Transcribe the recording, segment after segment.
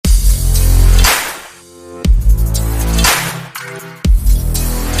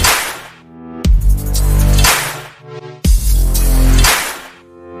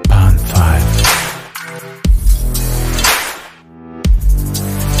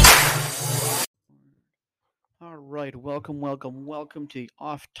right, welcome to the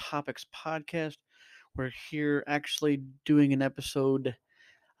Off Topics podcast. We're here actually doing an episode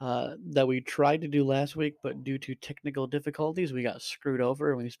that we tried to do last week, but due to technical difficulties, we got screwed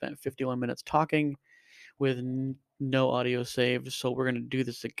over and we spent 51 minutes talking with no audio saved. So we're going to do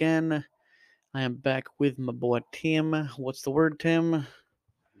this again. I am back with my boy Tim. What's the word, Tim?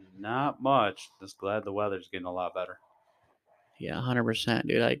 Not much. Just glad the weather's getting a lot better. Yeah, 100%,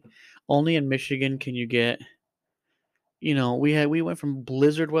 dude. Like, only in Michigan can you get. We went from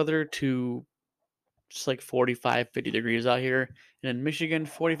blizzard weather to just like 45, 50 degrees out here, and in Michigan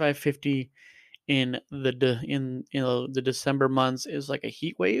 45, 50 in the December months is like a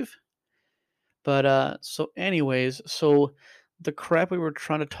heat wave. But so anyways, so the crap we were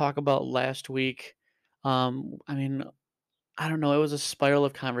trying to talk about last week, I mean, I don't know, it was a spiral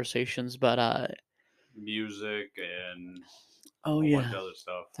of conversations, but Music and a oh whole bunch yeah, of other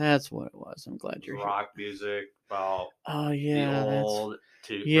stuff. that's what it was. I'm It glad was you're here. rock music about Oh the yeah, that's old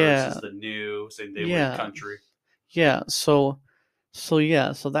yeah, versus the new. Same thing with yeah, country. yeah. So that's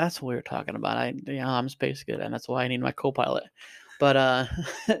what we were talking about. I'm space good, and that's why I need my co-pilot. But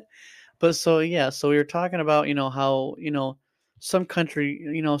but so we were talking about how some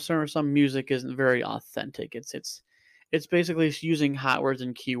country some music isn't very authentic. It's basically using hot words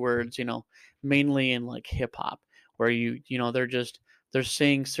and keywords, mainly in like hip hop, where they're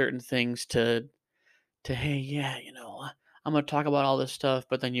saying certain things to hey, yeah, I'm gonna talk about all this stuff,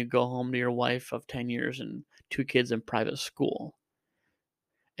 but then you go home to your wife of 10 years and two kids in private school,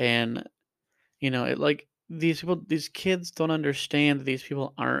 and it like these kids don't understand that these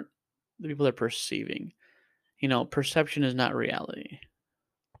people aren't the people they're perceiving. Perception is not reality.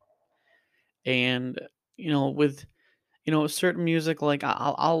 And with certain music, like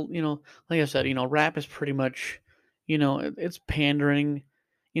I'll like I said, rap is pretty much, it's pandering.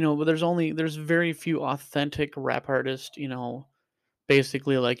 But there's very few authentic rap artists.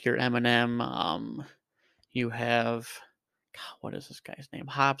 Basically like your Eminem. You have, God, what is this guy's name?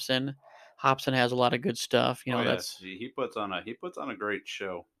 Hobson. Hobson has a lot of good stuff. Oh yeah, That's he puts on a great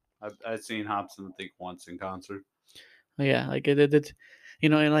show. I've seen Hobson I think once in concert. yeah, like it's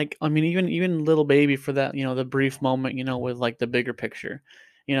and like I mean even little baby for that the brief moment with like the bigger picture,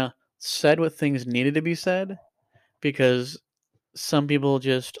 you know said what things needed to be said because some people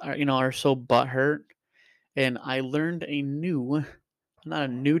just are so butthurt. And I learned not a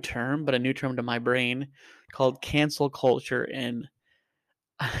new term, but a new term to my brain called cancel culture. And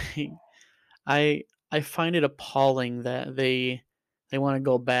I I I find it appalling that they want to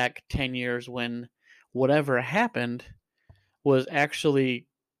go back 10 years when whatever happened was actually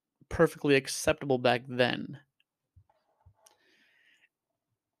perfectly acceptable back then.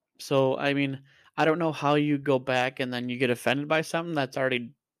 So, I mean, I don't know how you go back and then you get offended by something that's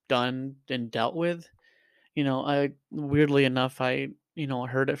already done and dealt with. I weirdly enough, I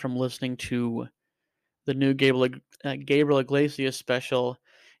heard it from listening to the new Gabriel Iglesias special.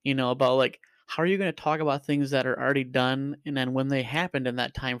 About like how are you going to talk about things that are already done, and then when they happened in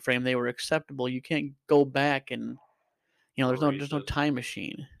that time frame, they were acceptable. You can't go back and there's no Erase it. time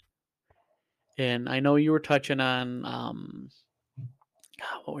machine. And I know you were touching on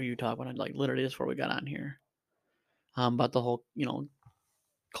what were you talking about? Like literally just before we got on here, about the whole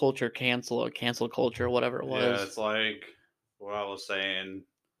culture cancel culture, whatever it Yeah, was. it's like what I was saying.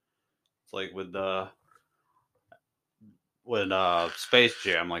 It's like with Space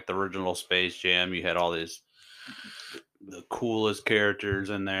Jam, like the original Space Jam, you had all these the coolest characters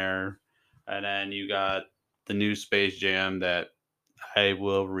in there, and then you got the new Space Jam that I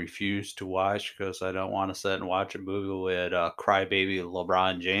will refuse to watch because I don't want to sit and watch a movie with crybaby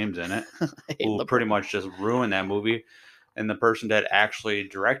LeBron James in it, I hate who pretty LeBron. much just ruined that movie. And the person that actually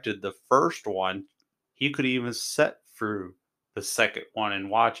directed the first one, he could even sit through the second one and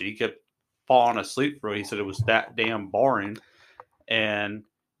watch it. He kept falling asleep through it. He said it was that damn boring. And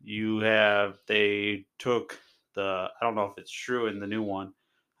they took I don't know if it's true in the new one.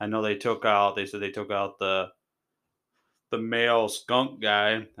 I know they said they took out the male skunk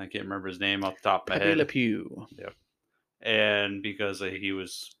guy. I can't remember his name off the top of my Pepe Le head. Pew. Yep. And because he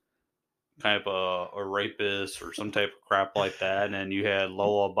was kind of a rapist or some type of crap like that. And then you had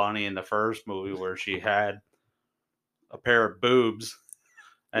Lola Bunny in the first movie where she had a pair of boobs.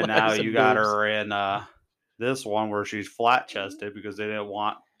 And Why now is it you got boobs? her in this one where she's flat chested because they didn't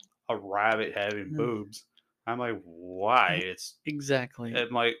want a rabbit having boobs. I'm like, why? Exactly. I'm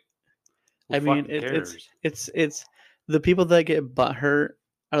like, who I mean, fucking cares? it's the people that get butthurt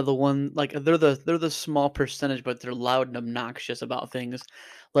are the one like they're the small percentage, but they're loud and obnoxious about things.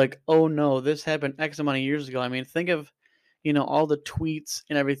 Like, oh no, this happened X amount of years ago. I mean, think of all the tweets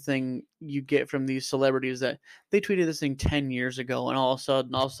and everything you get from these celebrities that they tweeted this thing 10 years ago, and all of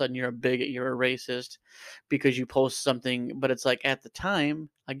a sudden you're a bigot, you're a racist because you post something. But it's like at the time,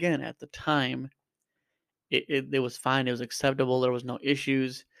 again, at the time, it was fine, it was acceptable, there was no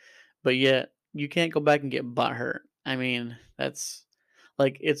issues. But yet you can't go back and get butthurt. I mean, that's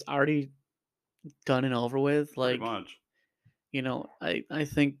like it's already done and over with. Pretty Like, much. I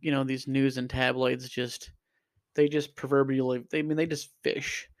think, these news and tabloids just they just proverbially they just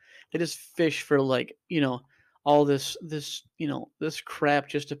fish. They just fish for, like, all this crap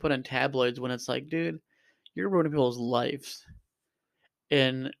just to put in tabloids when it's like, dude, you're ruining people's lives.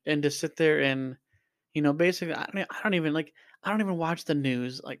 And to sit there and, basically I don't even watch the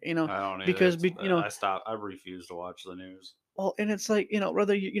news, like, I don't either. because It's I stopped. I refuse to watch the news. well, and it's like,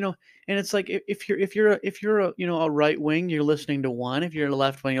 whether and it's like if you're a, a right wing, you're listening to one. If you're a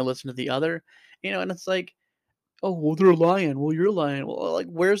left wing, you're listening to the other. And it's like, oh, well, they're lying. Well, you're lying. Well, like,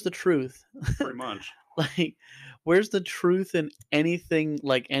 where's the truth? Pretty much. Like, where's the truth in anything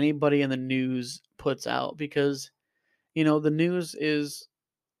like anybody in the news puts out? Because the news is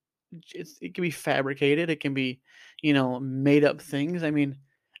it can be fabricated. It can be, made up things. I mean,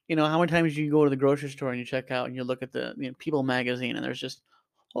 how many times you go to the grocery store and you check out and you look at the People magazine, and there's just,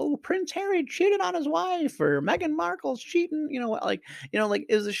 oh, Prince Harry cheated on his wife, or Meghan Markle's cheating. Like,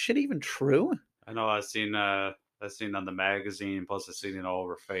 is this shit even true? I know. I seen on the magazine. Plus, I seen it all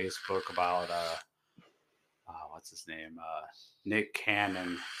over Facebook about what's his name? Nick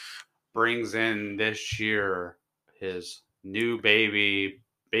Cannon brings in this year his new baby.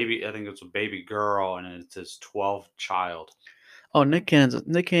 I think it's a baby girl, and it's his 12th child. Oh, Nick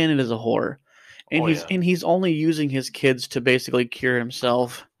Cannon is a whore, and Oh he's yeah. and he's only using his kids to basically cure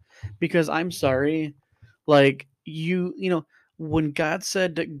himself. Because I'm sorry, like, when God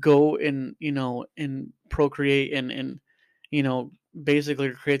said to go and and procreate and you know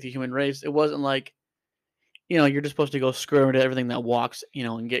basically create the human race, it wasn't like, you're just supposed to go screw into everything that walks,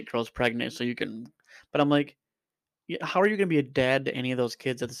 and get girls pregnant so you can. But I'm like, yeah, how are you going to be a dad to any of those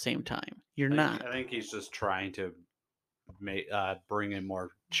kids at the same time? You're I think not. I think he's just trying to bring in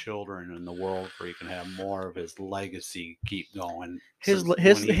more children in the world where he can have more of his legacy keep going His since when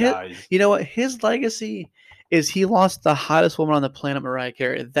he his dies. You know what? His legacy is he lost the hottest woman on the planet, Mariah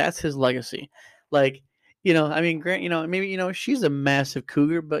Carey. That's his legacy. Like, I mean, Grant, maybe, she's a massive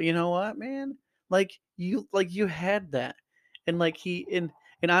cougar, but you know what, man? Like you had that. And like and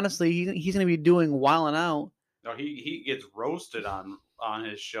honestly, he's gonna be doing Wildin' Out. No, he gets roasted on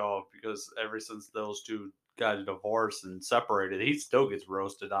his show because ever since those two got divorced and separated, he still gets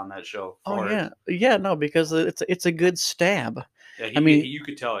roasted on that show Oh for it. yeah. Yeah, no, because it's a good stab. Yeah, I mean, you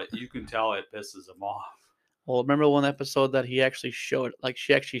could tell it. You can tell it pisses him off. well, remember one episode that she actually showed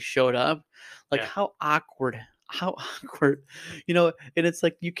up? Like, Yeah, how awkward. How awkward. And it's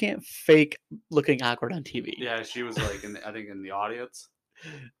like you can't fake looking awkward on TV. yeah. She was like, I think in the audience.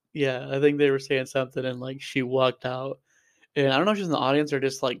 Yeah, I think they were saying something and like she walked out. And I don't know if she's in the audience or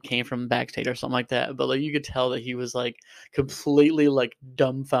just like came from backstage or something like that, but like you could tell that he was like completely like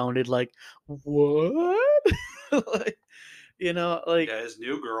dumbfounded, like, what? Like, like, Yeah, his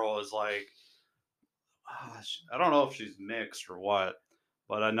new girl is like, I don't know if she's mixed or what,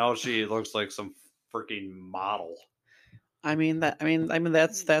 but I know she looks like some freaking model. I mean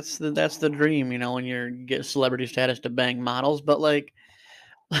that's the dream, when you get celebrity status to bang models. But like,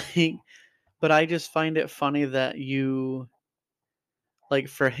 like, but I just find it funny that like,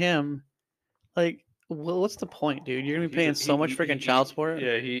 for him, like, well, what's the point, dude? You're gonna be He's a, paying so much freaking child support.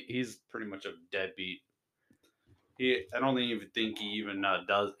 yeah, he's pretty much a deadbeat. I don't even think he even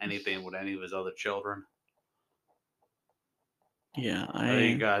does anything with any of his other children. Yeah,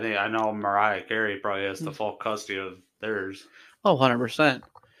 I know Mariah Carey probably has the full custody of theirs. oh, 100%.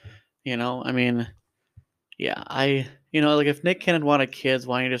 I mean, yeah, like, if Nick Cannon wanted kids,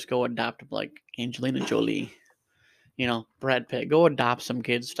 why don't you just go adopt, like, Angelina Jolie, Brad Pitt? Go adopt some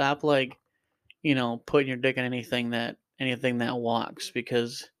kids. Stop, like, putting your dick in anything that walks,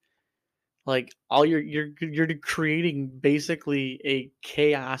 because like, all you're creating basically a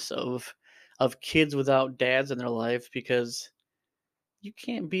chaos of kids without dads in their life, because you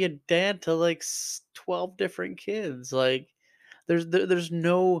can't be a dad to like 12 different kids. Like, there's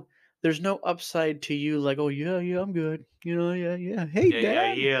no upside to you, like, oh yeah, yeah, I'm good, yeah, yeah, hey, Yeah,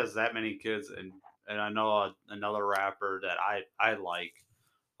 dad. he has that many kids, and I know another rapper that I like,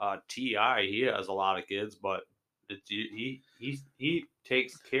 Ti. He has a lot of kids, but he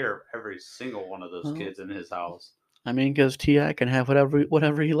takes care of every single one of those Well, kids in his house. I mean, because Ti can have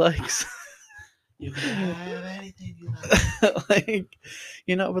whatever he likes. You can have anything you like.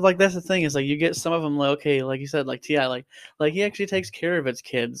 Like, but like that's the thing is like you get some of them like okay, like you said, like Ti, like he actually takes care of his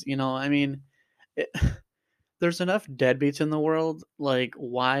kids. I mean, it, there's enough deadbeats in the world. Like,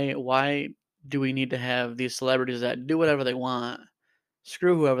 why do we need to have these celebrities that do whatever they want,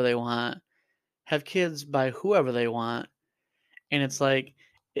 screw whoever they want, have kids by whoever they want, and it's like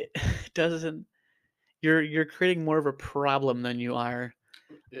it doesn't. You're creating more of a problem than you are.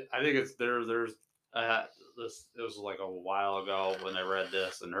 I think it's there. There's uh, this. It was like a while ago when I read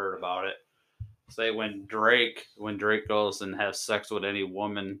this and heard about it. Say when Drake goes and has sex with any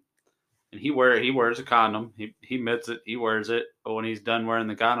woman, and he wears a condom. He admits it. He wears it. But when he's done wearing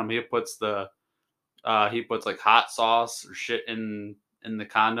the condom, he puts like hot sauce or shit in the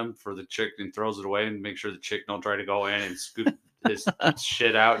condom for the chick and throws it away and make sure the chick don't try to go in and scoop his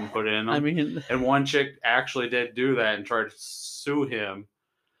shit out and put it in I them. mean, And one chick actually did do that and tried to sue him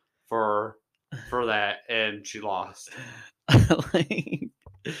for that, and she lost. like,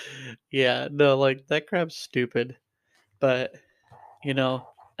 yeah, no, like that crap's stupid. But you know,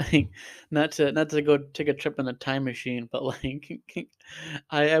 like, not to go take a trip in a time machine, but like,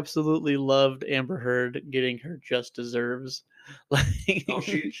 I absolutely loved Amber Heard getting her just deserves. Oh, Like,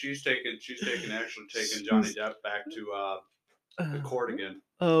 she's actually taking Johnny she's, Depp back to the uh, court again.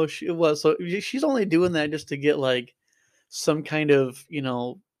 oh, she was so she's only doing that just to get like some kind of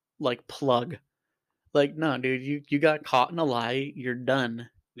like plug. Like, no, dude, you got caught in a lie. You're done.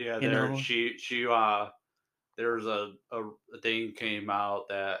 Yeah, You there know. she there's a thing came out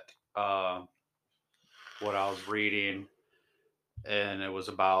that what I was reading, and it was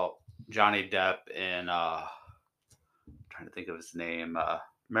about Johnny Depp and trying to think of his name,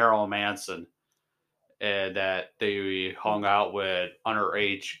 Marilyn Manson, and that they hung out with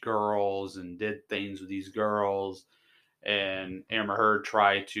underage girls and did things with these girls. And Amber Heard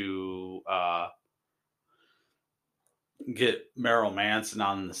tried to get Marilyn Manson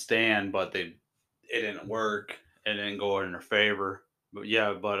on the stand, but it didn't work. It didn't go in her favor. But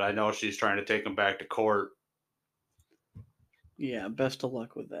yeah, but I know she's trying to take him back to court. Yeah. Best of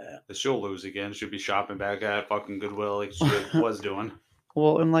luck with that. She'll lose again. She'll be shopping back at fucking Goodwill like she was doing.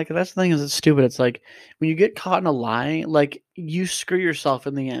 Well, and like that's the thing is it's stupid. It's like when you get caught in a lie, like you screw yourself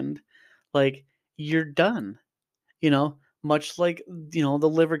in the end. Like you're done. Much like the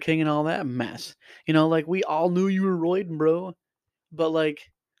Liver King and all that mess. Like we all knew you were roiding, bro. But like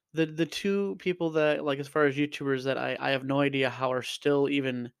the two people that like as far as YouTubers that I have no idea how are still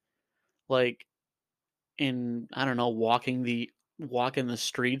even like in I don't know walking the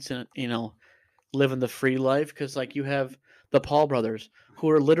streets and living the free life because like you have the Paul brothers who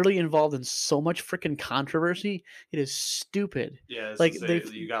are literally involved in so much freaking controversy. It is stupid. Yeah, it's to Like say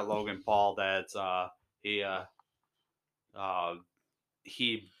they've you got Logan Paul that's he uh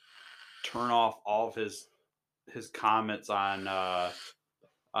he turned off all of his comments on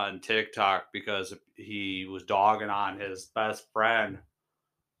TikTok because he was dogging on his best friend.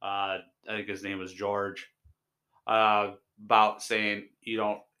 I think his name was George. About saying you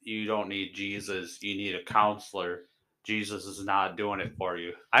don't need Jesus, you need a counselor. Jesus is not doing it for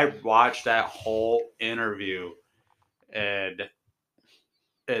you. I watched that whole interview, and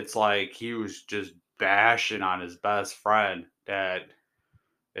it's like he was just bashing on his best friend that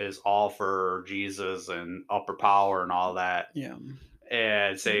is all for Jesus and upper power and all that, yeah.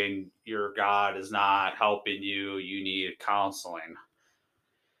 and saying your God is not helping you. You need counseling.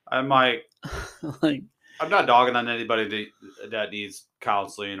 I'm like, Like I'm not dogging on anybody that needs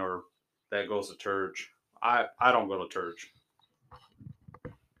counseling or that goes to church. I don't go to church,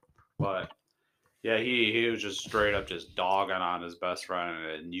 but yeah, he was just straight up just dogging on his best friend,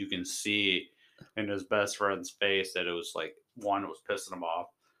 and you can see in his best friend's face that it was like one, it was pissing him off,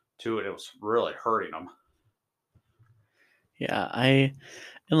 two, it was really hurting him. yeah, and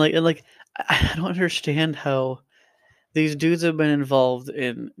like I don't understand how these dudes have been involved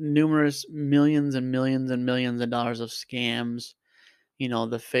in numerous millions and millions and millions of dollars of scams,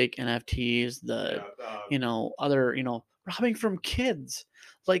 the fake NFTs, the, Yeah, other, robbing from kids.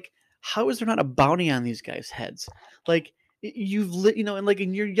 Like, how is there not a bounty on these guys' heads? Like, you've lit, and like,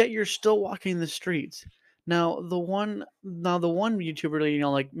 and yet you're still walking the streets. Now the one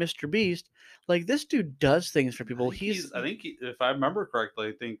YouTuber, like Mr. Beast, like this dude does things for people. if I remember correctly,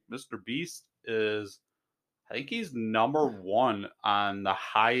 I think Mr. Beast is, I think he's number one on the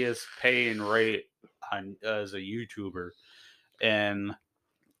highest paying rate on as a YouTuber, and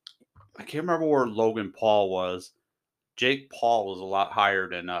I can't remember where Logan Paul was. Jake Paul was a lot higher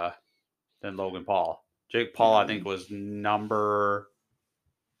than Logan Paul. Jake Paul, I Yeah, think, was number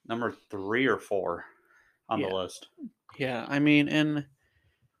 3 or 4 on the yeah, list. yeah. I mean, and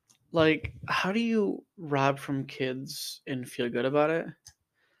like, how do you rob from kids and feel good about it?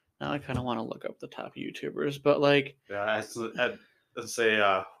 Now I kind of want to look up the top YouTubers, but like, Yeah, I'd say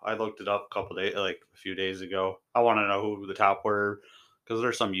I looked it up a couple days, like a few days ago. I want to know who the top were because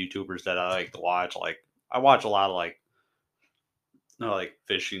there's some YouTubers that I like to watch. Like I watch a lot of like like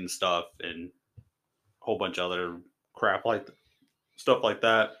fishing stuff and a whole bunch of other crap like stuff like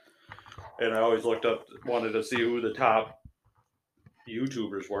that. And I always looked up, wanted to see who the top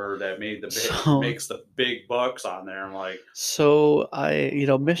YouTubers were that so makes the big bucks on there. I'm like,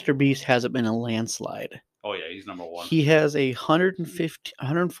 Mr. Beast hasn't been a landslide. oh yeah, he's number one. He has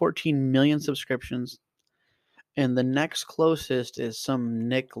 114 million subscriptions, and the next closest is some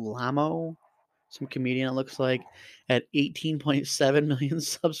Nick Lamo, some comedian it looks like, at 18.7 million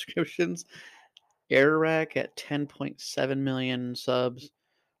subscriptions. Airrack at 10.7 million subs.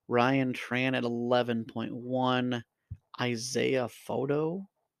 Ryan Tran at 11.1. Isaiah Photo.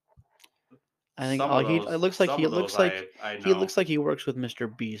 I think it looks like Some of those I he know. looks like he works with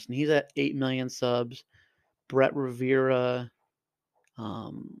Mr. Beast, and he's at 8 million subs. Brett Rivera,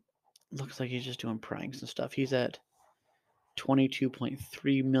 um, looks like he's just doing pranks and stuff. He's at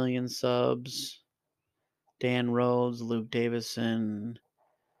 22.3 million subs. Dan Rhodes, Luke Davison.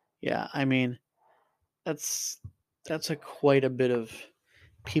 Yeah, I mean, that's that's a quite a bit of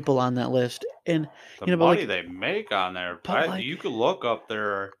people on that list. And The but money they make on there, but like you could look up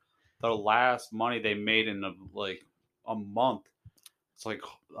the last money they made in like a month. It's like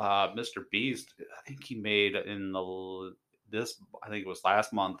Mr. Beast. I think he made in the this. I think it was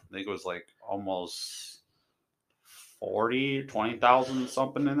last month. I think it was like almost 20,000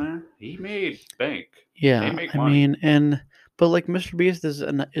 something in there. He made bank. They yeah, make I money. mean, but like Mr. Beast is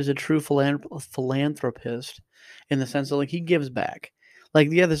a true philanthropist in the sense that like he gives back. Like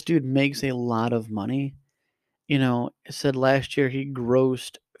yeah, this dude makes a lot of money. It said last year he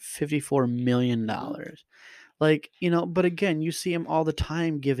grossed $54 million. Like, but again, you see him all the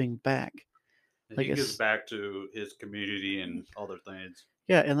time giving back. Like He gives it's back to his community and other things.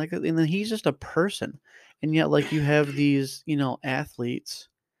 yeah, and then he's just a person. And yet like you have these, athletes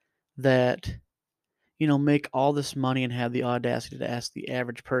that make all this money and have the audacity to ask the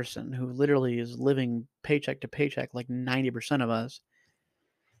average person who literally is living paycheck to paycheck, like 90% of us,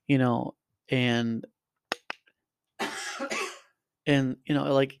 you know, and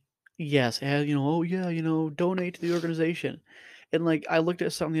like yes, oh yeah, donate to the organization. And like I looked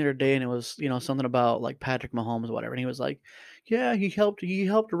at something the other day and it was, something about like Patrick Mahomes or whatever, and he was like, yeah, he helped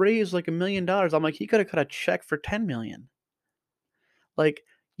raise like $1 million. I'm like, he could have cut a check for 10 million. Like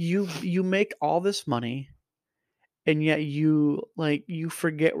you make all this money and yet you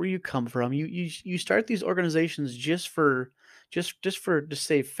forget where you come from. You start these organizations just for to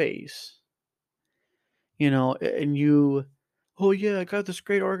save face, and oh yeah, I got this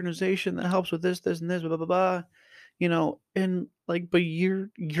great organization that helps with this, and this, blah blah blah, and like, but you're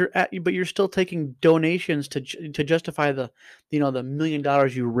still taking donations to justify the $1 million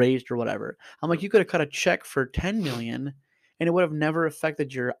you raised or whatever. I'm like, you could have cut a check for 10 million, and it would have never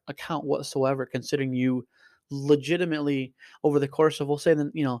affected your account whatsoever, considering you legitimately over the course of, we'll say,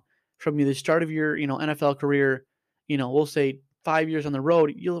 from the start of your NFL career, we'll say 5 years on the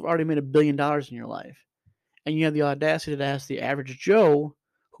road, you'll have already made $1 billion in your life, and you have the audacity to ask the average Joe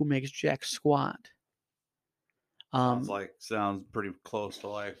who makes jack squat. Um, Sounds pretty close to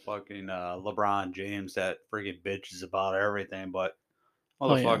like fucking LeBron James that freaking bitches about everything. But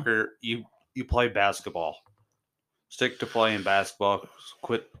oh yeah, motherfucker, you play basketball. Stick to playing basketball.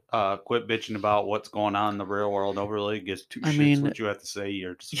 Quit bitching about what's going on in the real world. Nobody really gives two I shits mean, what you have to say.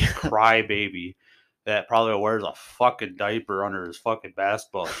 You're just a yeah, crybaby that probably wears a fucking diaper under his fucking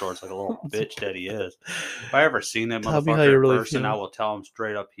basketball shorts like a little bitch that he is. If I ever seen that tell me how you motherfucker in really person, I feel. will tell him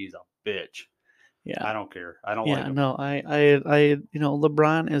straight up he's a bitch. Yeah, I don't care. I don't like yeah, him. no,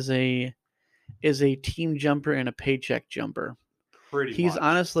 LeBron is a team jumper and a paycheck jumper. Pretty He's much.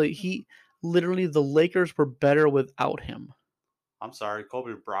 honestly he literally the Lakers were better without him. I'm sorry,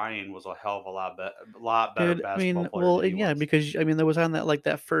 Kobe Bryant was a hell of a lot better Dude, I basketball mean, player well, than he and yeah, was. because there was on that like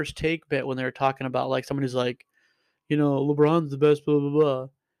that first take bit when they were talking about like someone who's like, LeBron's the best, blah blah blah,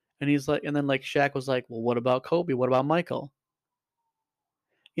 and he's like, and then like Shaq was like, well, what about Kobe? What about Michael?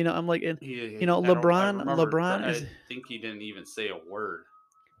 I'm like, and I don't. I LeBron, remember. LeBron I is think he didn't even say a word.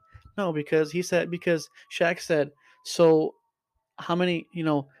 no, because Shaq said, so how many,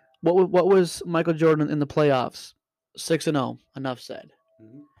 what was Michael Jordan in the playoffs? 6-0. Enough said.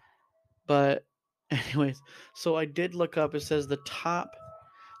 Mhm. But anyways, so I did look up. It says the top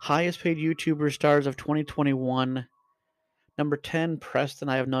highest paid YouTuber stars of 2021. Number 10, Preston.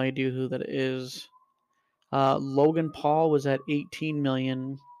 I have no idea who that is. Logan Paul was at 18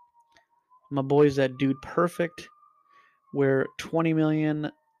 million. My boys that Dude Perfect, where 20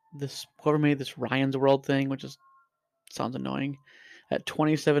 million. This whoever made this Ryan's World thing, which is sounds annoying, at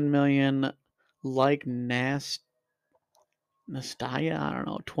 27 million. Like Nastaya, I don't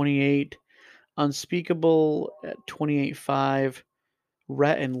know, 28. Unspeakable at 28.5.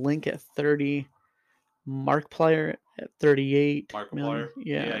 Rhett and Link at 30. Markiplier at 38 million. Markiplier.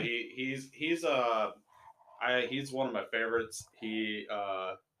 Yeah, Yeah. he's one of my favorites. He's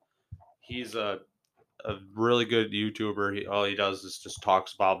a really good YouTuber. All he does is just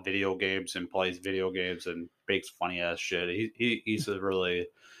talks about video games and plays video games and makes funny ass shit. He's a really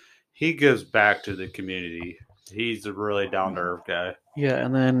he gives back to the community. He's a really down to earth guy. Yeah,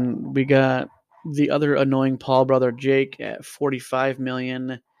 and then we got the other annoying Paul brother Jake at 45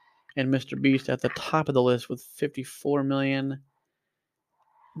 million and Mr. Beast at the top of the list with 54 million.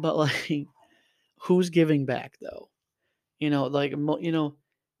 But like who's giving back though? Like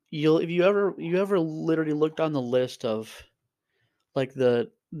you'll if you ever literally looked on the list of like the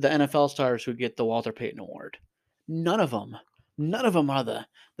NFL stars who get the Walter Payton Award. None of them, none of them are the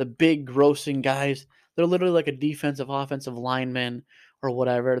big grossing guys. They're literally like a defensive, offensive lineman or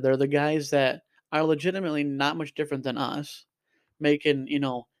whatever. They're the guys that are legitimately not much different than us, making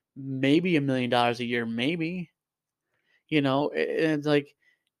maybe $1 million a year, maybe. It's like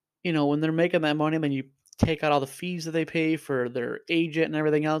when they're making that money, then you take out all the fees that they pay for their agent and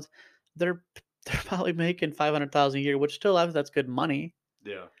everything else. They're they're probably making 500,000 a year, which still that's good money.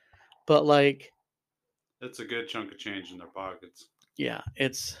 Yeah, But like, it's a good chunk of change in their pockets. yeah,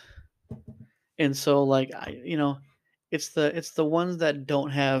 and so like it's the ones that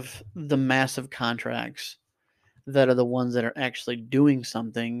don't have the massive contracts that are the ones that are actually doing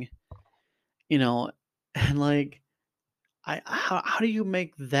something, you know, and like how do you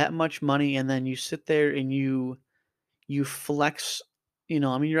make that much money and then you sit there and you flex, I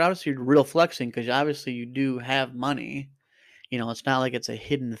mean you're obviously real flexing because obviously you do have money. It's not like it's a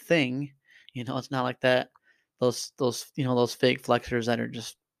hidden thing. It's not like that. Those fake flexers that are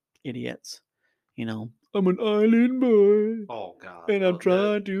just idiots. I'm an island boy Oh god, and I'm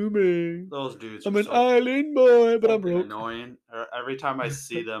trying to make. those dudes I'm are an so island boy, but I'm fucking broke. annoying. Every time I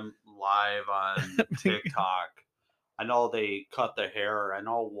see them live on TikTok, I know they cut their hair. I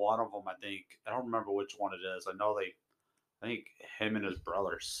know one of them. I don't remember which one it is. I think him and his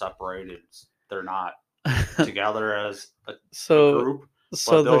brother separated. They're not together as a so group,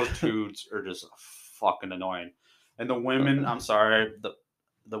 so but the those dudes are just fucking annoying. And the women, I'm sorry,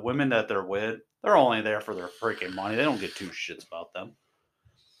 the women that they're with, they're only there for their freaking money. They don't get two shits about them.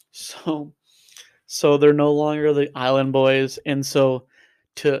 so so they're no longer the island boys, and so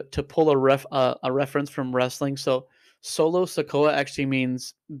to pull a reference from wrestling, so solo Sokoa actually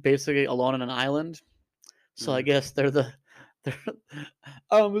means basically alone on an island. So I Mm, guess they're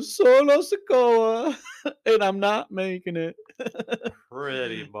I'm solo Sokoa and I'm not making it.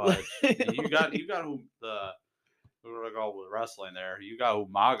 pretty much. You got who the who do I go with wrestling there? You got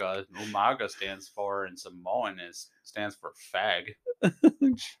Umaga. Umaga stands for, and Samoan stands for fag.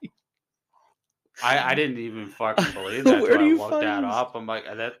 I didn't even fucking believe that Where till do I you looked find that this? up. I'm like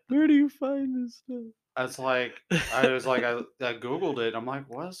that. Where do you find this stuff? That's like I was like I googled it. I'm like,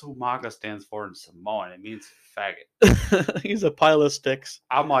 what does Umaga stands for in Samoan? It means faggot. He's a pile of sticks.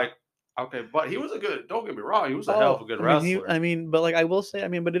 I'm like, okay, but he was a good. Don't get me wrong, he was a hell of Oh, a good I mean, he. wrestler. I mean, but like I will say, I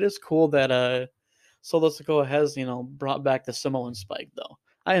mean, but it is cool that Solo Sikoa has brought back the Samoan spike though.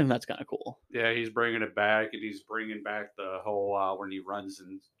 I think that's kind of cool. Yeah, he's bringing it back, and he's bringing back the whole when he runs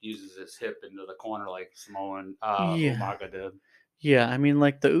and uses his hip into the corner like Samoan Yeah, Umaga did. yeah. I mean,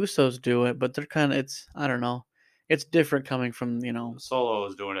 like the Usos do it, but they're kind of. It's I don't know. It's different coming from Solo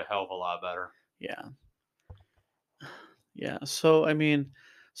is doing a hell of a lot better. Yeah, yeah. So I mean,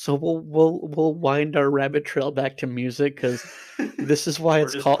 so we'll wind our rabbit trail back to music because this is why We're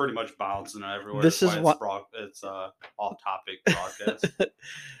it's just called. pretty much bouncing everywhere. This That's is why it's what. it's off topic broadcast.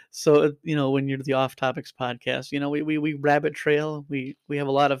 So when you're the Off Topics podcast, we rabbit trail. We have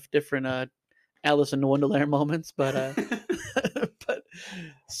a lot of different Alice in Wonderland moments, but but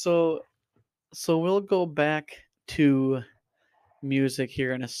so we'll go back to music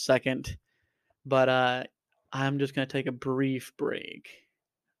here in a second, but I'm just gonna take a brief break.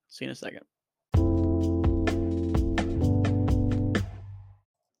 See you in a second.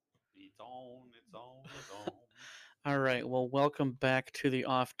 It's on, it's on, it's on. All right. Well, welcome back to the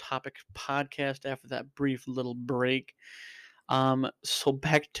Off Topic podcast after that brief little break. So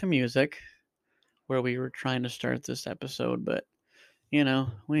back to music, where we were trying to start this episode, but we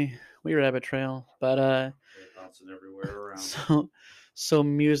rabbit trail. But We're bouncing everywhere around. so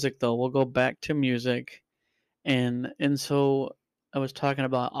music though, we'll go back to music, and so I was talking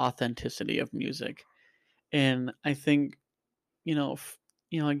about authenticity of music, and I think you know,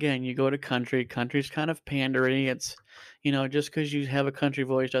 again, you go to country's kind of pandery. It's, just because you have a country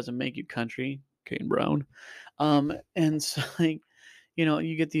voice doesn't make you country. Kane Brown. And so like,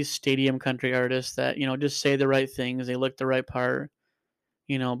 you get these stadium country artists that, just say the right things, they look the right part,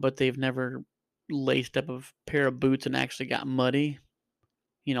 but they've never laced up a pair of boots and actually got muddy,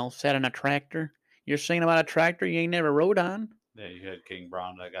 sat on a tractor. You're singing about a tractor you ain't never rode on. Yeah, you had King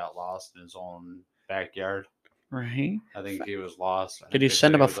Brown that got lost in his own backyard. Right. I think he was lost. I Did think he they said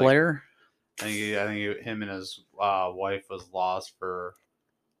send he him a was like. flare? Him and his wife was lost for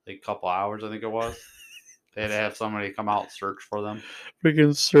like a couple hours. I think it was. They had to have somebody come out and search for them.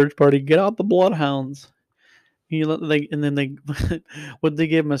 Freaking search party, get out the bloodhounds. And then they, would they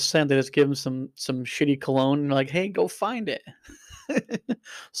give him a scent? They just give him some shitty cologne and like, hey, go find it.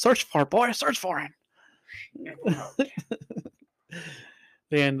 Search for it, boy. Search for it.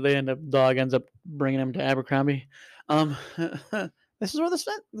 They end up dog ends up bringing him to Abercrombie. This is where the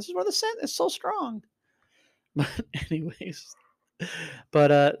scent. This is where the scent is so strong. But anyways,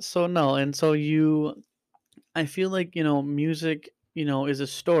 so no, and so I feel like music is a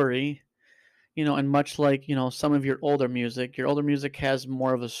story. And much like some of your older music has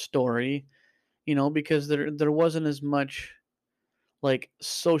more of a story. Because there wasn't as much like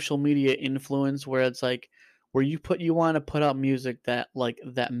social media influence where it's like where you want to put out music that like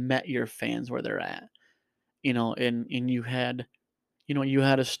that met your fans where they're at, and you had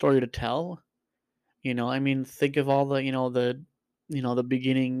a story to tell. I mean, think of all the the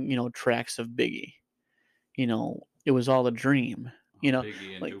beginning tracks of Biggie. It was all a dream.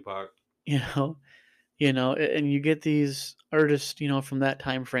 Biggie and Like Tupac. you know and you get these artists from that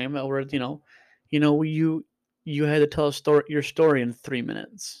time frame where you had to tell your story in 3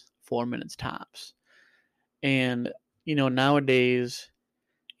 minutes, 4 minutes tops. And nowadays,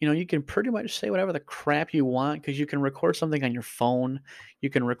 you can pretty much say whatever the crap you want because you can record something on your phone.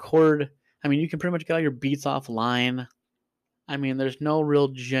 You can record. I mean, you can pretty much get all your beats offline. I mean, there's no real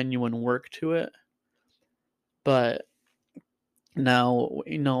genuine work to it. But now,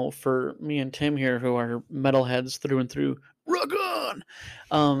 for me and Tim here, who are metalheads through and through, rock on.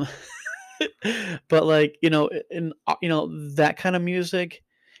 Um, but like in that kind of music,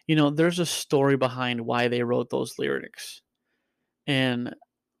 there's a story behind why they wrote those lyrics, and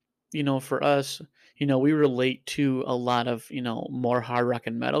for us, we relate to a lot of more hard rock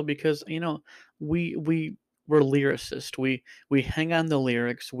and metal because we're lyricists. We hang on the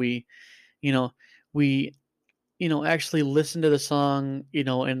lyrics. You know we actually listen to the song,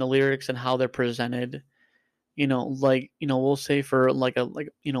 and the lyrics and how they're presented. Like we'll say for like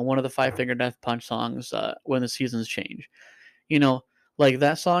one of the Five Finger Death Punch songs, When the Seasons Change. You know, like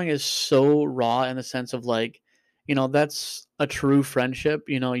that song is so raw in the sense of like, that's a true friendship.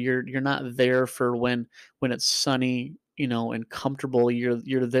 You're not there for when it's sunny, and comfortable.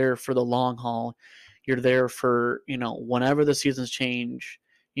 You're there for the long haul. You're there for, whenever the seasons change,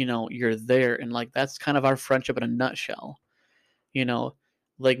 you're there. And like that's kind of our friendship in a nutshell. You know,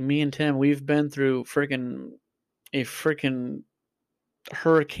 like me and Tim, we've been through a freaking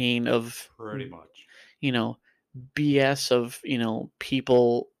hurricane of Pretty much. you know BS of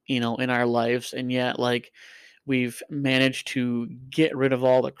people in our lives, and yet like we've managed to get rid of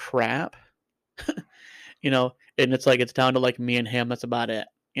all the crap, and it's like it's down to like me and him. That's about it,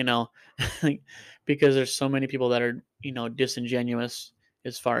 you know, because there's so many people that are disingenuous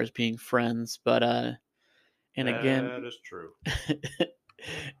as far as being friends, but and again, That is true.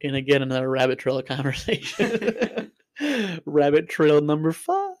 and again another rabbit trail of conversation. Rabbit trail number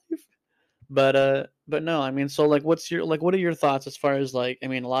 5. But no, I mean, so like what are your thoughts as far as like, I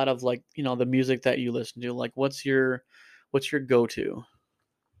mean, a lot of like, the music that you listen to, like what's your go-to?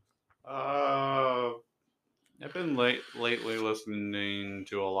 Uh, I've been lately listening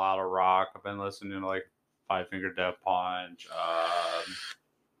to a lot of rock. I've been listening to like Five Finger Death Punch,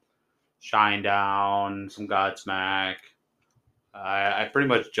 Shine Down, some Godsmack. I pretty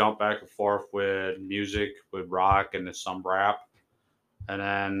much jump back and forth with music, with rock, and some rap. And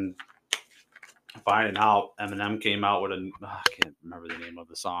then finding out Eminem came out with I can't remember the name of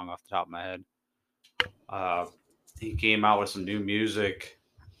the song off the top of my head. Uh, he came out with some new music,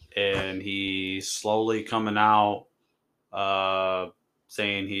 and he's slowly coming out, uh,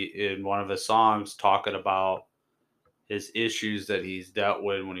 saying he in one of his songs talking about his issues that he's dealt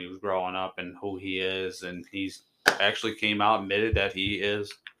with when he was growing up and who he is, and he's actually came out and admitted that he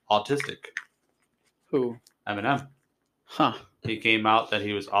is autistic. Who? Eminem. Huh. He came out that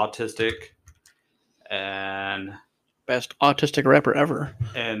he was autistic, and Best autistic rapper ever.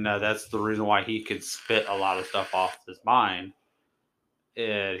 that's the reason why he could spit a lot of stuff off his mind.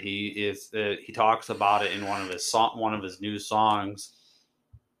 and he talks about it in one of his new songs,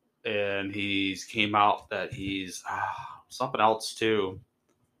 and he's came out that he's something else too,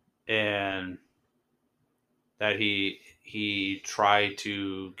 and that he tried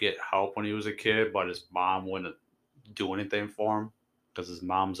to get help when he was a kid, but his mom wouldn't do anything for him because his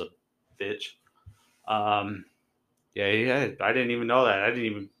mom's a bitch. Um, yeah, I didn't even know that. I didn't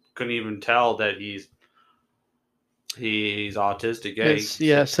even couldn't even tell that he's autistic.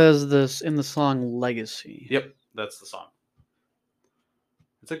 Yeah, It says this in the song Legacy. yep, that's the song.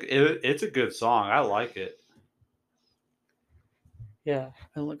 It's a good song. I like it. Yeah,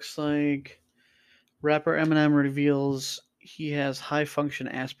 it looks like rapper Eminem reveals he has high function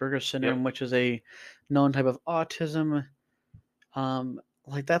Asperger's syndrome, Yep. which is a known type of autism.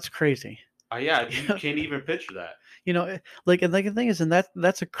 Like that's crazy. Yeah, you can't even picture that. You know, like the thing is, and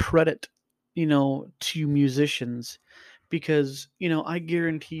that's a credit, to musicians, because I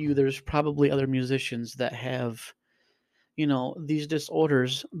guarantee you, there's probably other musicians that have these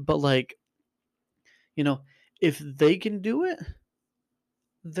disorders, but like you know, if they can do it,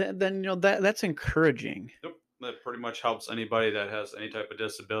 then that's encouraging. Yep. That pretty much helps anybody that has any type of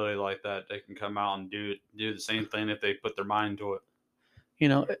disability like that. They can come out and do the same thing if they put their mind to it.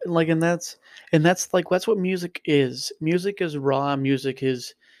 Like, and that's like that's what music is. Music is raw. Music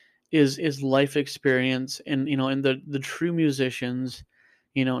is life experience, and the true musicians,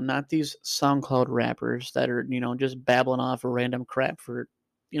 not these SoundCloud rappers that are just babbling off random crap for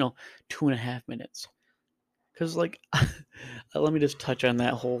 2.5 minutes. Because like, let me just touch on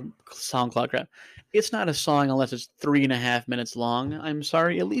that whole SoundCloud crap. It's not a song unless it's 3.5 minutes long. I'm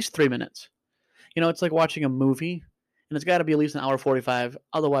sorry, at least 3 minutes. It's like watching a movie, and it's got to be at least an hour 45.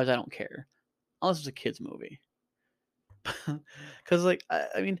 Otherwise, I don't care. Unless it's a kids movie. Because like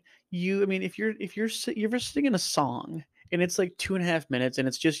I mean if you're singing a song and it's like 2.5 minutes and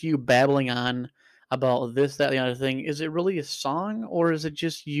it's just you babbling on about this, that, the other thing, is it really a song, or is it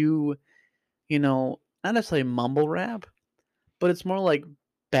just you, not necessarily mumble rap, but it's more like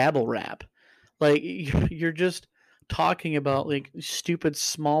babble rap. Like you're just talking about like stupid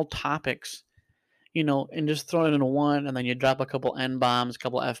small topics, and just throw it into one, and then you drop a couple N bombs, a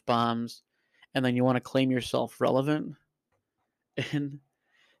couple F bombs, and then you want to claim yourself relevant. And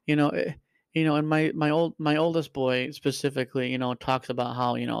you know, eh, and my oldest boy specifically, talks about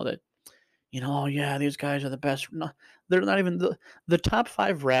how that oh yeah, these guys are the best. No, they're not even the top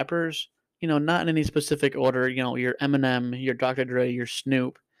five rappers. Not in any specific order. Your Eminem, your Dr. Dre, your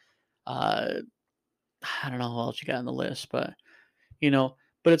Snoop. Uh, I don't know who else you got on the list, but you know,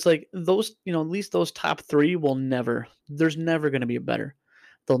 but it's like those. At least those top three will never. There's never going to be a better.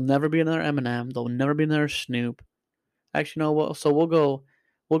 There'll never be another Eminem. There'll never be another Snoop. Actually, no. Well, so we'll go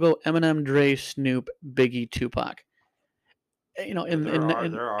Eminem, Dre, Snoop, Biggie, Tupac. Yeah, In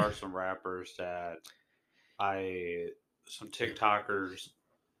there are some rappers that I some TikTokers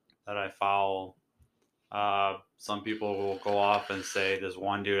that I follow. Some people will go off and say there's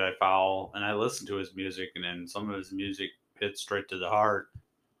one dude I follow, and I listen to his music, and then some of his music hits straight to the heart.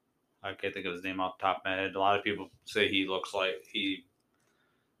 I can't think of his name off the top of my head. A lot of people say he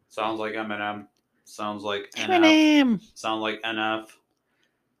sounds like Eminem, sounds like NF, Eminem. sound like NF.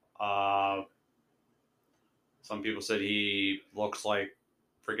 Uh, some people said he looks like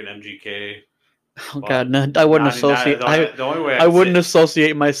freaking MGK. Oh God, But no! I wouldn't not associate. I the only way I can wouldn't say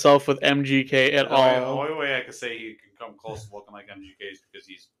associate myself with MGK at the all. only way I can say he can come close to looking like MGK is because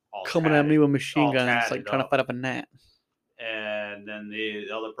he's Coming at me with machine all guns, like tatted trying to up. fight up a gnat. And then the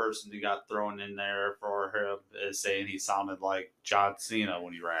other person who got thrown in there for him is saying he sounded like John Cena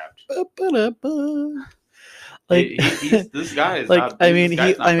when he rapped. Like, This guy is like not I mean, this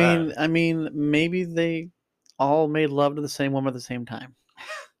guy's not bad. maybe they all made love to the same woman at the same time,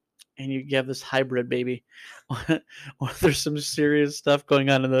 and you have this hybrid baby, or there's some serious stuff going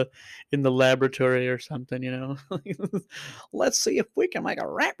on in the laboratory or something. Let's see if we can make a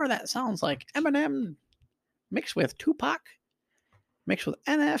rapper that sounds like Eminem mixed with Tupac, mixed with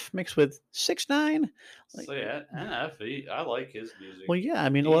NF, mixed with 6ix9ine. Like, So yeah, NF, I like his music. well, yeah, I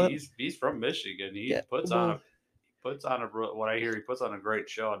mean, well, He's from Michigan. yeah, well, What I hear he puts on a great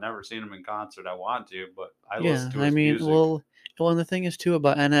show. I've never seen him in concert. I want to, but I listen yeah, to I his mean, music. and the thing is too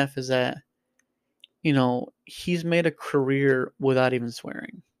about NF is that he's made a career without even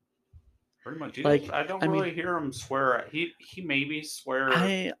swearing. Pretty much, Like, I don't I mean, really hear him swear. He maybe swear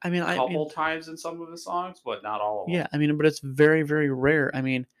I mean, a couple times in some of his songs, but not all of yeah, them. I mean, but it's very, very rare. I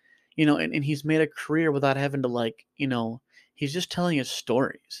mean, and he's made a career without having to like, he's just telling his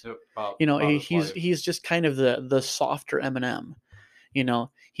stories. Yep, about his He's life. he's just kind of the softer Eminem.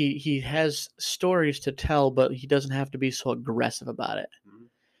 He has stories to tell, but he doesn't have to be so aggressive about it.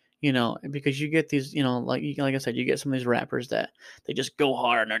 because you get these, like I said, you get some of these rappers that they just go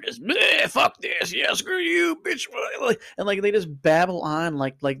hard and they're just fuck this, yeah, screw you, bitch, and like they just babble on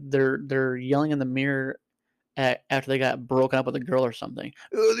like they're yelling in the mirror after they got broken up with a girl or something.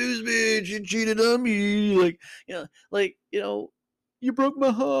 Oh, this bitch, she cheated on me, you broke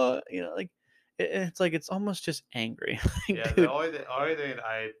my heart, like it's like it's almost just angry, Yeah, like, dude. the only thing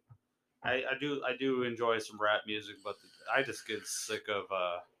I do enjoy some rap music, but I just get sick of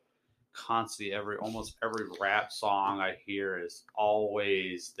constantly almost every rap song I hear is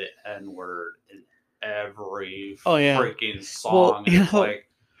always the N word in every Oh yeah. freaking Well, song, and it's like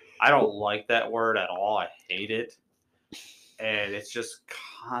I don't like that word at all. I hate it, and it's just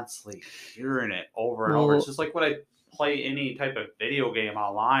constantly hearing it over and over. It's well, just like when I play any type of video game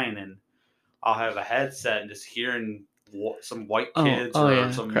online, and I'll have a headset and just hearing some white kids oh or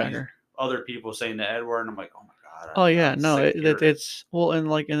yeah, some cracker. other people saying the N word, and I'm like, oh my god, Oh yeah, I'm no, sick of hearing it. it's well, and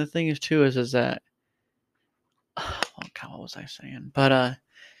the thing is too is that, oh god, what was I saying? But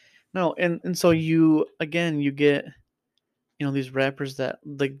no, and so you again you get these rappers that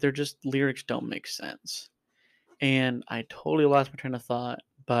like they're just lyrics don't make sense, and I totally lost my train of thought.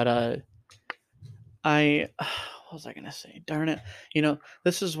 But I what was I gonna say? Darn it!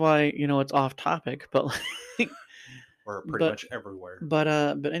 This is why it's off topic, but like, Or pretty but much everywhere. but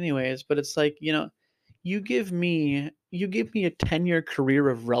anyways, but it's like you give me a 10-year career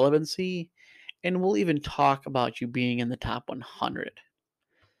of relevancy, and we'll even talk about you being in the top 100.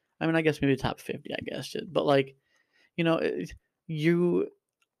 I mean, I guess maybe top 50, I guess, but like, you know, it- you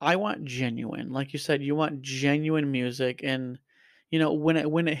I want genuine. Like you said, you want genuine music, and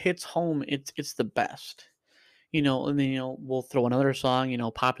when it hits home, it's the best. And then we'll throw another song,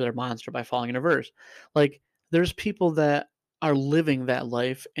 Popular Monster by Falling in a Verse. Like there's people that are living that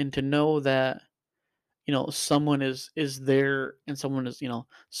life, and to know that someone is there and someone is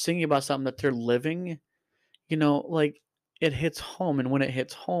singing about something that they're living, like it hits home, and when it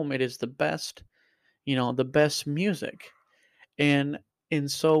hits home, it is the best music. And and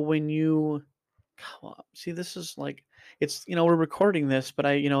so when you well, see, this is like it's we're recording this, but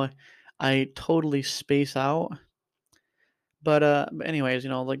I totally space out. But anyways,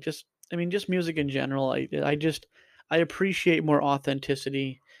 like just I mean just music in general. I appreciate more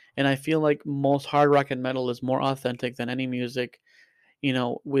authenticity, and I feel like most hard rock and metal is more authentic than any music.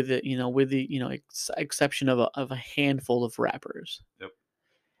 With the exception of a handful of rappers. Yep.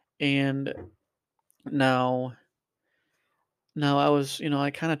 And now now I was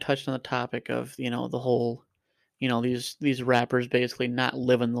I kind of touched on the topic of the whole these rappers basically not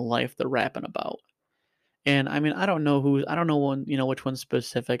living the life they're rapping about. And I mean, I don't know which one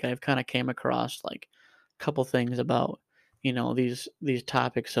specific. I've kind of came across like a couple things about, these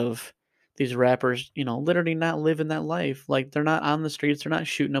topics of these rappers, literally not living that life. Like they're not on the streets, they're not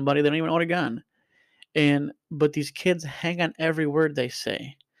shooting nobody, they don't even own a gun. But these kids hang on every word they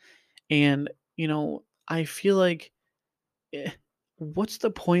say. And, I feel like eh, what's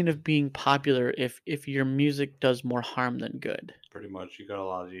the point of being popular if your music does more harm than good? Pretty much, you got a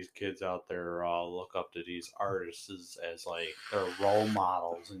lot of these kids out there look up to these artists as like their role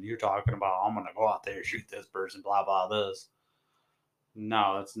models, and you're talking about I'm gonna go out there shoot this person, blah blah this.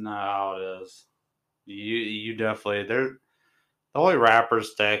 No, that's not how it is. You definitely they're the only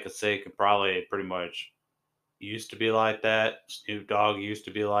rappers that I could say could probably pretty much used to be like that. Snoop Dogg used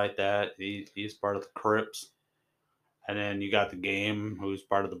to be like that. He's part of the Crips, and then you got the Game, who's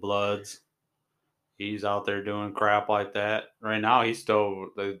part of the Bloods. He's out there doing crap like that right now. He's still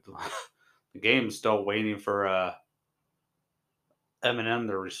the Game's still waiting for Eminem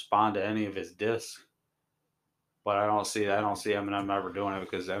to respond to any of his discs, but I don't see Eminem ever doing it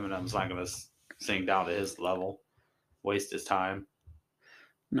because Eminem's not going to sing down to his level, waste his time.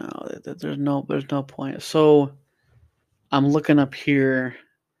 No, there's no point. So I'm looking up here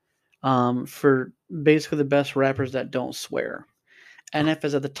for basically the best rappers that don't swear. NF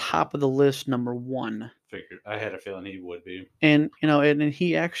is at the top of the list, number one. Figured I had a feeling he would be. And and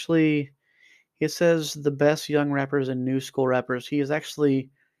he actually he says the best young rappers and new school rappers. He is actually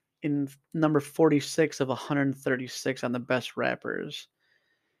in number 46 of 136 on the best rappers.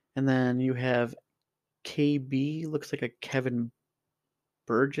 And then you have KB, looks like a Kevin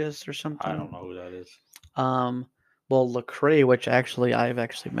Burgess or I don't something. know who that is. Um, well, Lecrae, which actually I've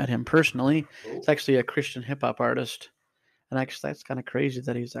actually met him personally. Oh, It's actually a Christian hip hop artist, and actually that's kind of crazy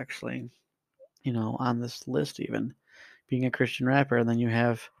that he's actually on this list, even being a Christian rapper. And then you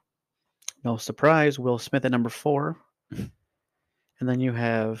have, no surprise, Will Smith at number 4, and then you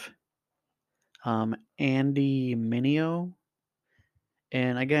have Andy Mineo,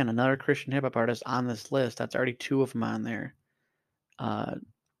 and again another Christian hip hop artist on this list. That's already two of them on there. Uh,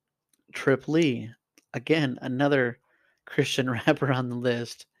 Trip Lee, again, another Christian rapper on the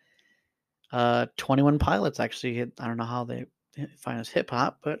list. 21 Pilots actually, I don't know how they find us hip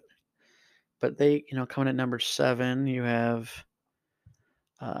hop, but they, coming at number 7, you have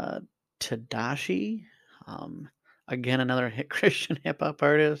uh, Tadashi, um, again, another Christian hip hop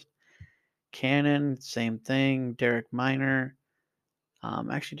artist. Cannon, same thing. Derek Minor.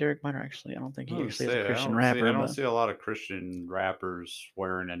 Actually, Derek Minor, actually, I don't think I he was actually is a say Christian I rapper, don't but see a lot of Christian rappers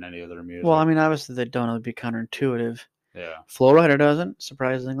swearing in any of their well, I music. mean, obviously they don't. It would be counterintuitive. Yeah, Flow Rider doesn't,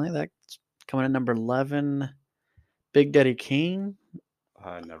 surprisingly. That's coming in number 11. Big Daddy Kane.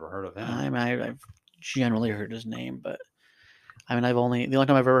 I never heard of him. I mean, I've generally heard his name, but I mean, the only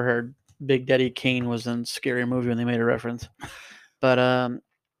time I've ever heard Big Daddy Kane was in Scary Movie when they made a reference. But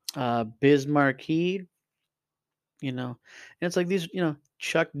Biz Markie, and it's like these,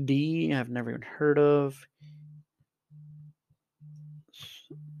 Chuck D, I've never even heard of.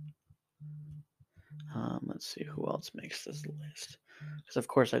 Let's see who else makes this list. Because of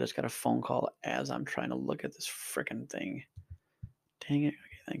course I just got a phone call as I'm trying to look at this freaking thing. Dang it.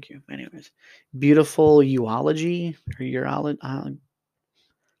 Okay, thank you. Anyways, beautiful Uology or urology.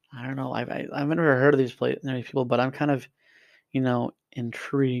 I don't know. I've never heard of these people, but I'm kind of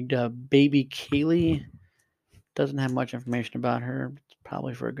intrigued. Baby Kaylee doesn't have much information about her.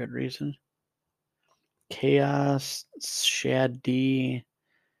 Probably for a good reason. Chaos Shad D.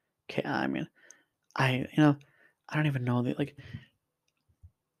 I mean, I don't even know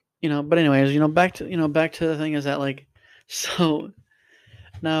but anyways, back to the thing is that so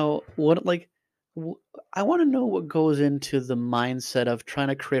now what I want to know what goes into the mindset of trying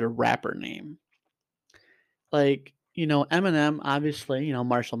to create a rapper name. Eminem, obviously,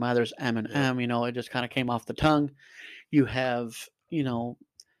 Marshall Mathers, Yep. Eminem, it just kind of came off the tongue. You have, you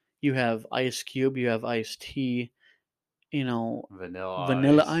have Ice Cube, you have Ice T, you know, Vanilla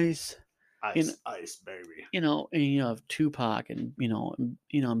Vanilla Ice, Ice, you know, Ice, baby. and you have Tupac and and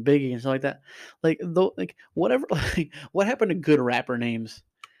Biggie and stuff like that. Though, whatever, what happened to good rapper names?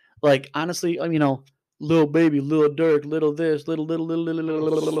 Honestly, Little Baby, Little Dirk, Little this, There's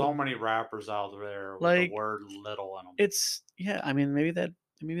little, so many rappers out there with the like word "little" in them. it's yeah. I mean, maybe that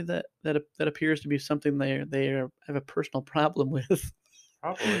appears to be something have a personal problem with.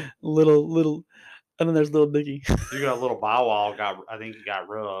 Probably. little, and then there's Little Dicky. You got Little Bow Wow. I think he got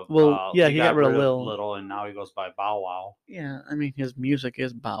rid of. Well, yeah, He he got got rid of rid of Lil. Little, and now he goes by Bow Wow. Yeah, I mean his music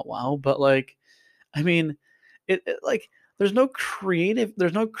is Bow Wow, but I mean, there's no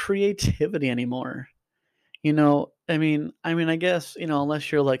creativity anymore. I guess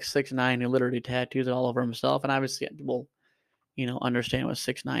unless you're like 6ix9ine who literally tattoos it all over himself, and obviously people understand what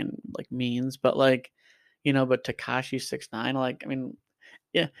 6ix9ine means, but but Takashi 6ix9ine,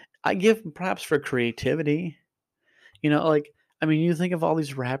 yeah, I give him props for creativity. You think of all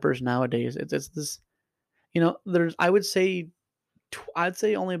these rappers nowadays. It's this. There's I'd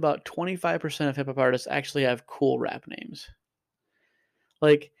say only about 25% of hip hop artists actually have cool rap names.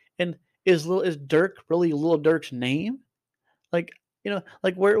 And is Dirk really Lil Durk's name?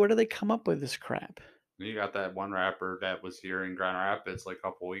 Where do they come up with this crap? You got that one rapper that was here in Grand Rapids like a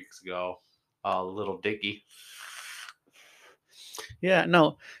couple weeks ago, Little Dicky. Yeah,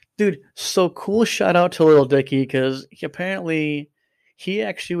 no, dude. So cool. Shout out to Lil Dicky because he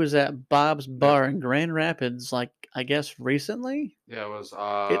actually was at Bob's Yeah, Bar in Grand Rapids, I guess recently. yeah, it was.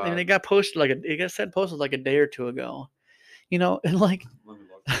 It got posted it got said posted like a day or two ago. And Let me look.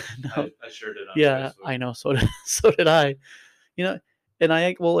 no, I shared it on yeah, Facebook. I know. So did I. You know, and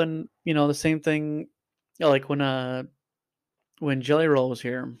I well, and the same thing. When Jelly Roll was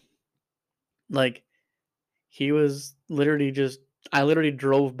here, like he was literally just. I literally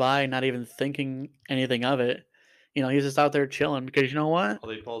drove by, not even thinking anything of it. He's just out there chilling because you know what?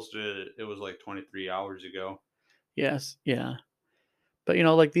 Well, they posted it. It was like 23 hours ago. Yes, yeah. But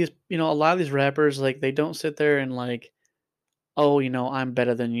these, a lot of these rappers, they don't sit there and oh, I'm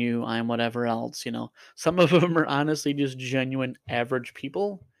better than you, I'm whatever else. Some of them are honestly just genuine average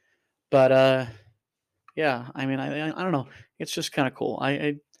people. But yeah, I mean, I don't know. It's just kind of cool.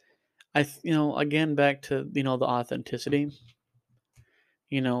 Again, back to the authenticity.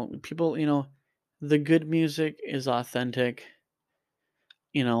 People, the good music is authentic.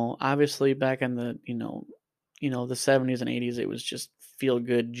 Obviously back in the the 70s and 80s, it was just feel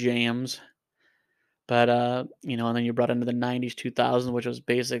good jams. But and then you brought into the 90s, 2000s, which was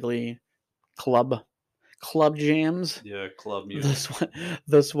basically club jams. Yeah, club music. That's why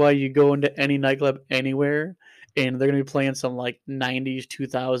that's why you go into any nightclub anywhere and they're gonna be playing some 90s,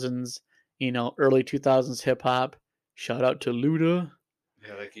 2000s, early 2000s hip hop. Shout out to Luda.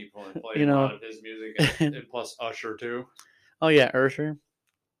 Yeah, they keep playing You a lot know, of his music and plus Usher too. oh yeah, Ursher.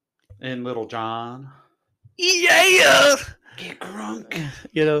 And Little John. Yeah. Get crunk.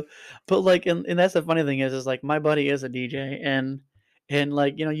 You know, but like, and that's the funny thing is like my buddy is a DJ, and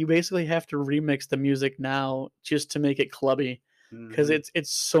like, you know, you basically have to remix the music now just to make it clubby, because Hmm.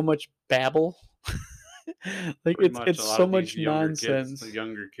 it's so much babble. Like Pretty much it's a lot so of these much younger kids, the nonsense.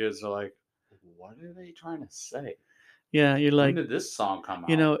 younger kids are like, what are they trying to say? Yeah, you're When like, did this song come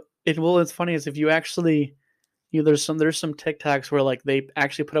you out? know, it well, it's funny is if you actually, you know, there's some TikToks where like they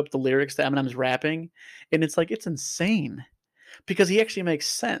actually put up the lyrics that Eminem's rapping, and it's like it's insane because he actually makes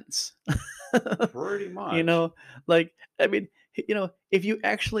sense. Pretty You much. know, like, I mean, you know, if you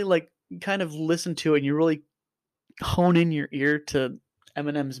actually like kind of listen to it and you really hone in your ear to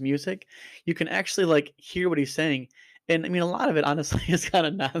Eminem's music, you can actually like hear what he's saying. And I mean, a lot of it honestly is kind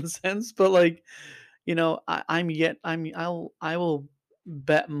of nonsense, but like, you know, I will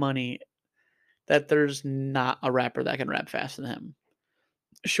bet money that there's not a rapper that can rap faster than him,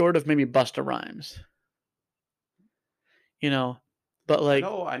 short of maybe Busta Rhymes, you know. But like,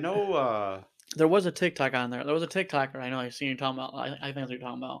 I know there was a TikTok on there. There was a TikToker I know I seen you talking about. I think that's what you're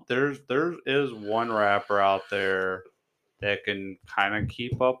talking about. there is one rapper out there that can kind of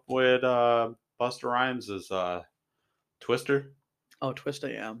keep up with Busta Rhymes is Twister. Oh,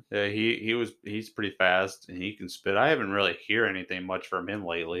 Twista, yeah. Yeah, he's pretty fast and he can spit. I haven't really hear anything much from him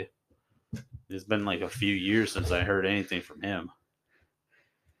lately. It's been like a few years since I heard anything from him.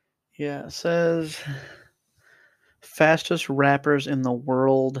 Yeah, it says fastest rappers in the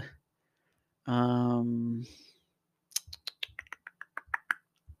world. Um,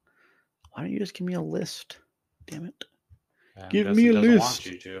 why don't you just give me a list? Damn it. I'm Give me guessing a doesn't want list.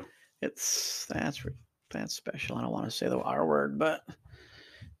 you to. It's that's special. I don't want to say the R word, but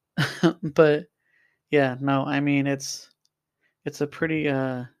but yeah, no, I mean it's a pretty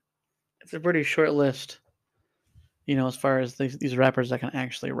it's a pretty short list, you know, as far as these rappers that can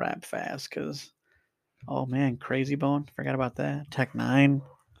actually rap fast. Because oh man, Crazy Bone, forgot about that. Tech Nine,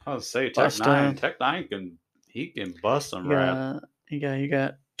 I would say Tech Nine. Busta. Tech Nine can bust some You rap. got you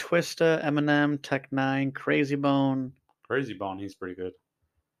got Twista, Eminem, Tech Nine, Crazy Bone. Crazy Bone, he's pretty good.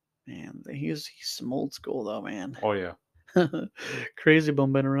 Man, he's some old school though, man. Oh yeah. Crazy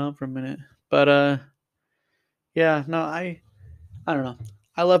Bone been around for a minute, but yeah, no, I don't know.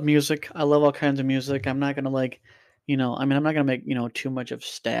 I love music. I love all kinds of music. I'm not gonna like, you know, I mean, I'm not gonna make, you know, too much of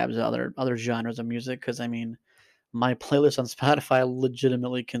stabs at other genres of music because I mean, my playlist on Spotify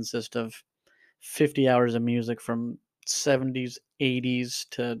legitimately consists of 50 hours of music from 70s, 80s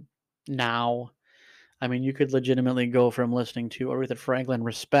to now. I mean, you could legitimately go from listening to Aretha Franklin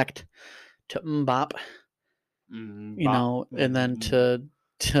Respect to Mbop, Mm-hmm. you know, and then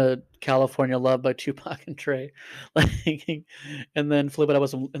to California Love by Tupac and Trey. Like, and then flip it up with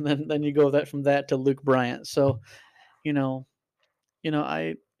some, and then you go that from that to Luke Bryant. So, you know,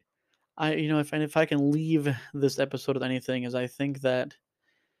 I you know, if I can leave this episode with anything is I think that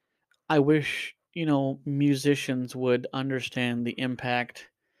I wish, you know, musicians would understand the impact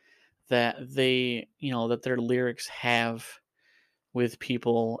that they, you know, that their lyrics have with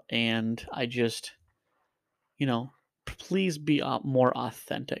people. And I just, you know, please be more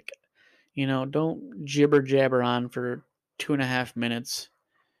authentic. You know, don't jibber jabber on for 2.5 minutes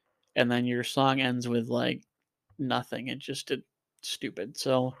and then your song ends with like nothing. It's stupid.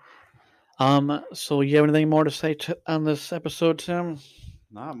 So you have anything more to say on this episode, Tim?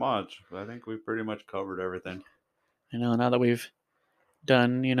 Not much. I think we pretty much covered everything. You know, now that we've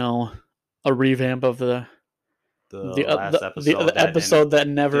done, you know, a revamp of The last the episode that episode that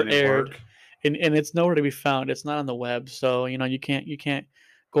never didn't aired, work. and it's nowhere to be found. It's not on the web, so you know you can't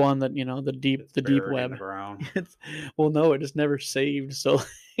go on the, you know, It's the deep buried in web. the ground. It's, well, no, it just never saved. So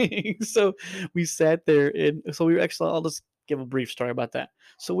so we sat there, and so we were actually, I'll just give a brief story about that.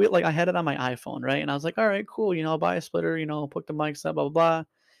 So we like I had it on my iPhone, right, and I was like, all right, cool, you know, I'll buy a splitter, you know, I'll put the mics up, blah blah blah,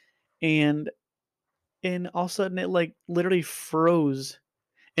 and all of a sudden it like literally froze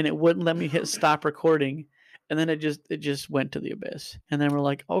and it wouldn't let me hit stop recording, and then it just went to the abyss. And then we're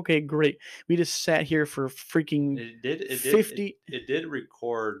like, okay, great, we just sat here for freaking It did. It did. 50. It did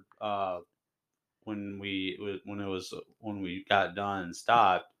record when we got done and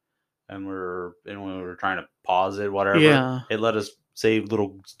stopped, and when we were trying to pause it, whatever. Yeah, It let us save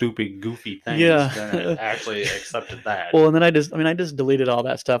little stupid goofy things. Then it yeah. actually accepted that. Well, and then I just deleted all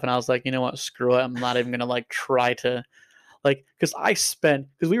that stuff, and I was like, you know what, screw it, I'm not even gonna like try to, like, because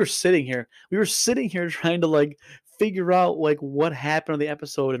we were sitting here trying to like figure out like what happened to the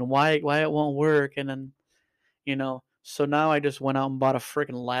episode and why it won't work. And then, you know, so now I just went out and bought a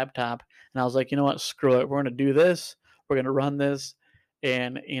freaking laptop, and I was like, you know what, screw it, we're gonna do this, we're gonna run this,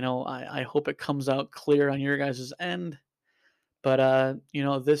 and you know, I hope it comes out clear on your guys' end. But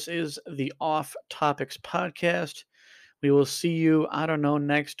this is the Off Topics podcast. We will see you, I don't know,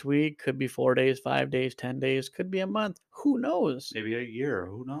 next week. Could be 4 days, 5 days, 10 days, could be a month. Who knows? Maybe a year.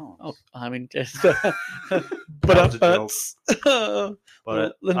 Who Oh, knows? I mean, just That was a joke. the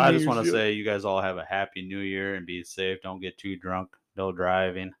But I New just Year's want to joke. say you guys all have a happy new year and be safe. Don't get too drunk. No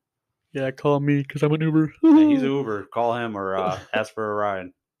driving. Yeah, call me because I'm an Uber. Yeah, he's Uber. Call him or ask for a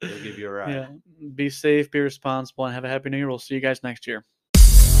ride. He'll give you a ride. Yeah, be safe, be responsible, and have a happy New Year. We'll see you guys next year.